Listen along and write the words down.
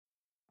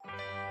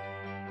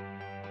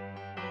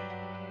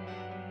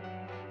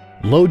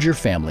Load your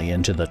family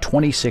into the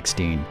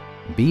 2016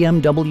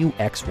 BMW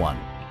X1.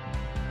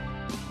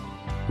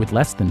 With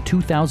less than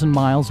 2,000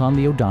 miles on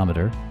the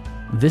odometer,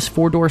 this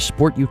four-door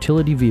sport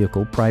utility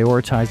vehicle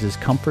prioritizes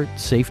comfort,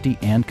 safety,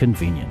 and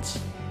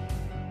convenience.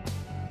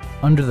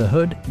 Under the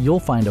hood, you'll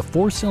find a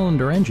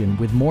four-cylinder engine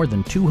with more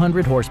than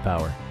 200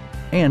 horsepower.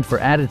 And for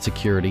added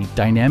security,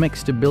 dynamic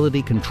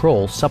stability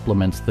control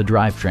supplements the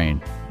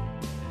drivetrain.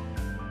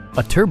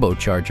 A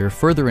turbocharger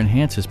further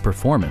enhances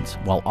performance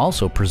while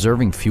also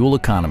preserving fuel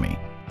economy.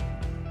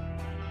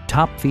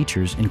 Top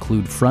features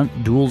include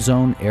front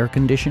dual-zone air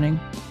conditioning,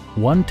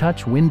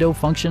 one-touch window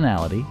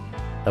functionality,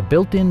 a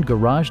built-in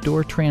garage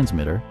door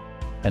transmitter,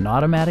 an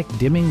automatic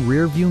dimming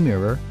rear-view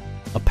mirror,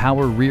 a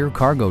power rear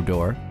cargo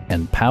door,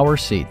 and power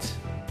seats.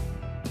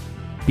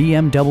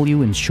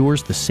 BMW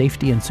ensures the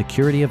safety and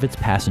security of its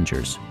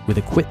passengers with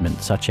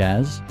equipment such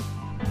as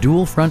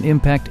dual front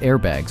impact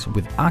airbags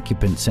with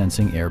occupant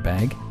sensing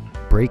airbag,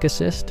 brake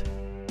assist,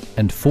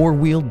 and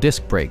four-wheel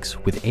disc brakes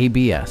with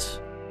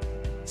ABS.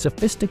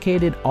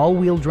 Sophisticated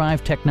all-wheel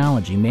drive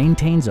technology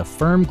maintains a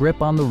firm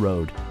grip on the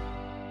road.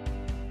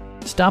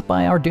 Stop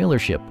by our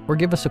dealership or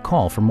give us a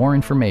call for more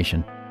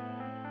information.